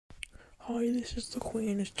Hi, this is the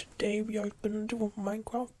Queen, and today we are going to do a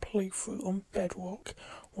Minecraft playthrough on Bedrock,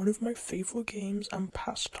 one of my favourite games and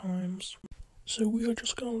pastimes. So we are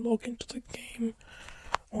just going to log into the game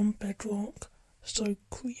on Bedrock. So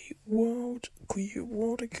create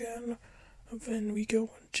world again, and then we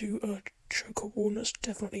go into Chocobo. That's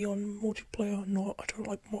definitely on multiplayer. No, I don't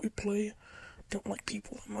like multiplayer. Don't like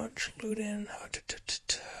people that much. Load in.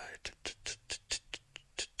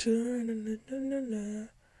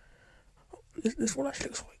 This one actually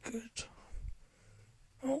looks quite good.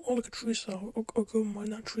 I'll look at trees though. I'll go and mine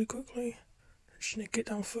that tree quickly. Just need to get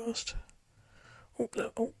down first. A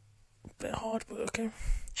bit hard, but okay.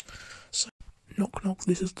 So, knock knock,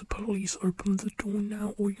 this is the police. Open the door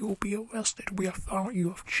now or you'll be arrested. We have found you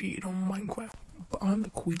have cheated on Minecraft. But I'm the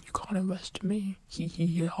Queen, you can't arrest me. Hee hee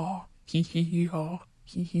hee ha. Hee hee hee ha.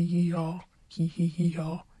 Hee hee hee ha. Hee hee hee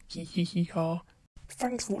ha. Hee hee hee ha.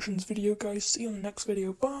 Thanks for watching this video, guys. See you in the next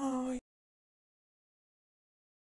video. Bye!